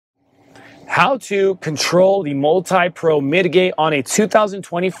How to control the Multipro Midgate on a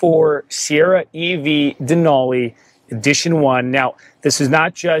 2024 Sierra EV Denali Edition 1. Now, this is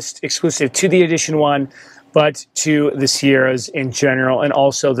not just exclusive to the Edition 1, but to the Sierras in general and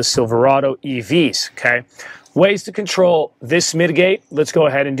also the Silverado EVs, okay? Ways to control this Midgate. Let's go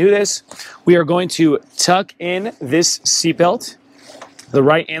ahead and do this. We are going to tuck in this seatbelt, the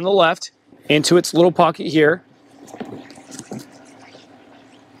right and the left, into its little pocket here.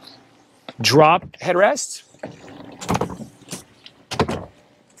 Drop headrest.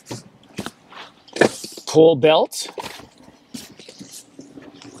 Pull belt.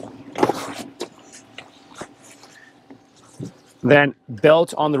 Then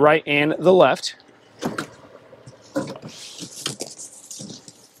belt on the right and the left.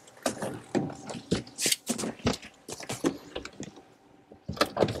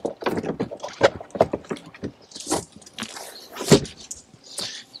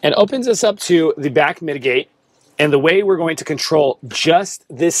 And opens us up to the back Midgate. And the way we're going to control just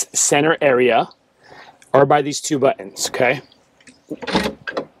this center area are by these two buttons, okay?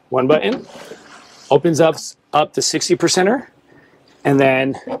 One button opens up the 60%er and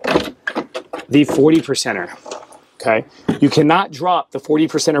then the 40%er, okay? You cannot drop the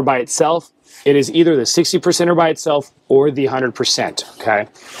 40%er by itself. It is either the 60%er by itself or the 100%, okay?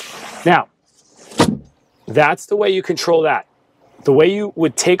 Now, that's the way you control that. The way you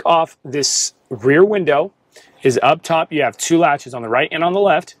would take off this rear window is up top. You have two latches on the right and on the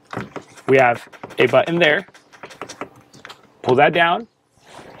left. We have a button there. Pull that down.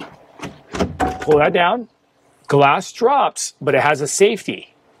 Pull that down. Glass drops, but it has a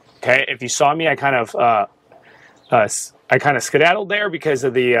safety. Okay, if you saw me, I kind of skedaddled there because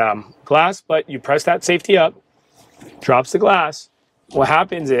of the glass, but you press that safety up, drops the glass. What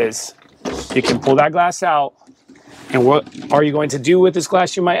happens is you can pull that glass out. And what are you going to do with this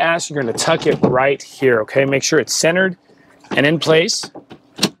glass, you might ask? You're going to tuck it right here, okay? Make sure it's centered and in place.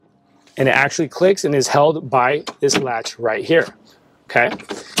 And it actually clicks and is held by this latch right here, okay?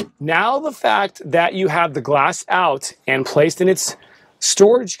 Now the fact that you have the glass out and placed in its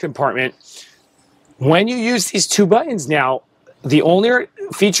storage compartment, when you use these two buttons now, the only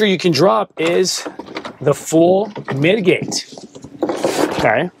feature you can drop is the full Midgate,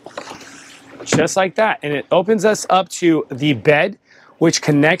 okay? Just like that. And it opens us up to the bed, which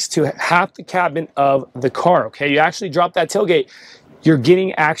connects to half the cabin of the car, okay? You actually drop that tailgate, you're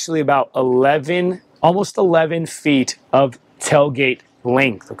getting actually about 11, almost 11 feet of tailgate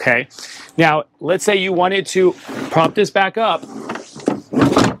length, okay? Now, let's say you wanted to prop this back up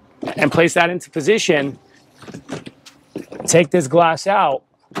and place that into position, take this glass out,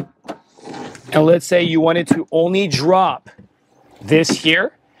 and let's say you wanted to only drop this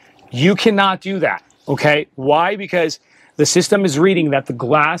here. You cannot do that, okay? Why? Because the system is reading that the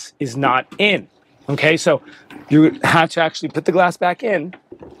glass is not in, okay? So you have to actually put the glass back in,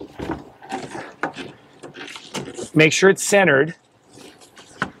 make sure it's centered,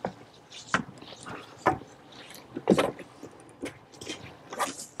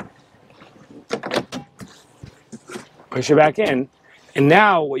 push it back in, and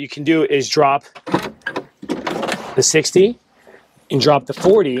now what you can do is drop the 60 and drop the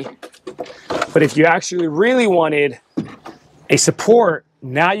 40. But if you actually really wanted a support,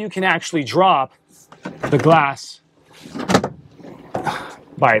 now you can actually drop the glass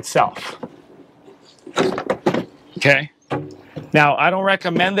by itself. Okay? Now, I don't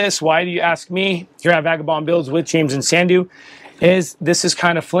recommend this. Why do you ask me? Here at Vagabond Builds with James and Sandu, this is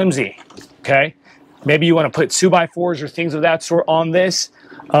kind of flimsy, okay? Maybe you want to put 2x4s or things of that sort on this.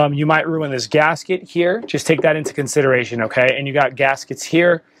 You might ruin this gasket here. Just take that into consideration, okay? And you got gaskets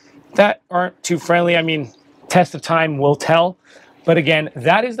here that aren't too friendly. I mean, test of time will tell. But again,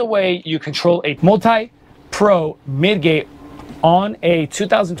 that is the way you control a Multipro Midgate on a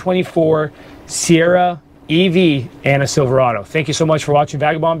 2024 Sierra EV and a Silverado. Thank you so much for watching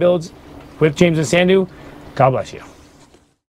Vagabond Builds with James and Sandu. God bless you.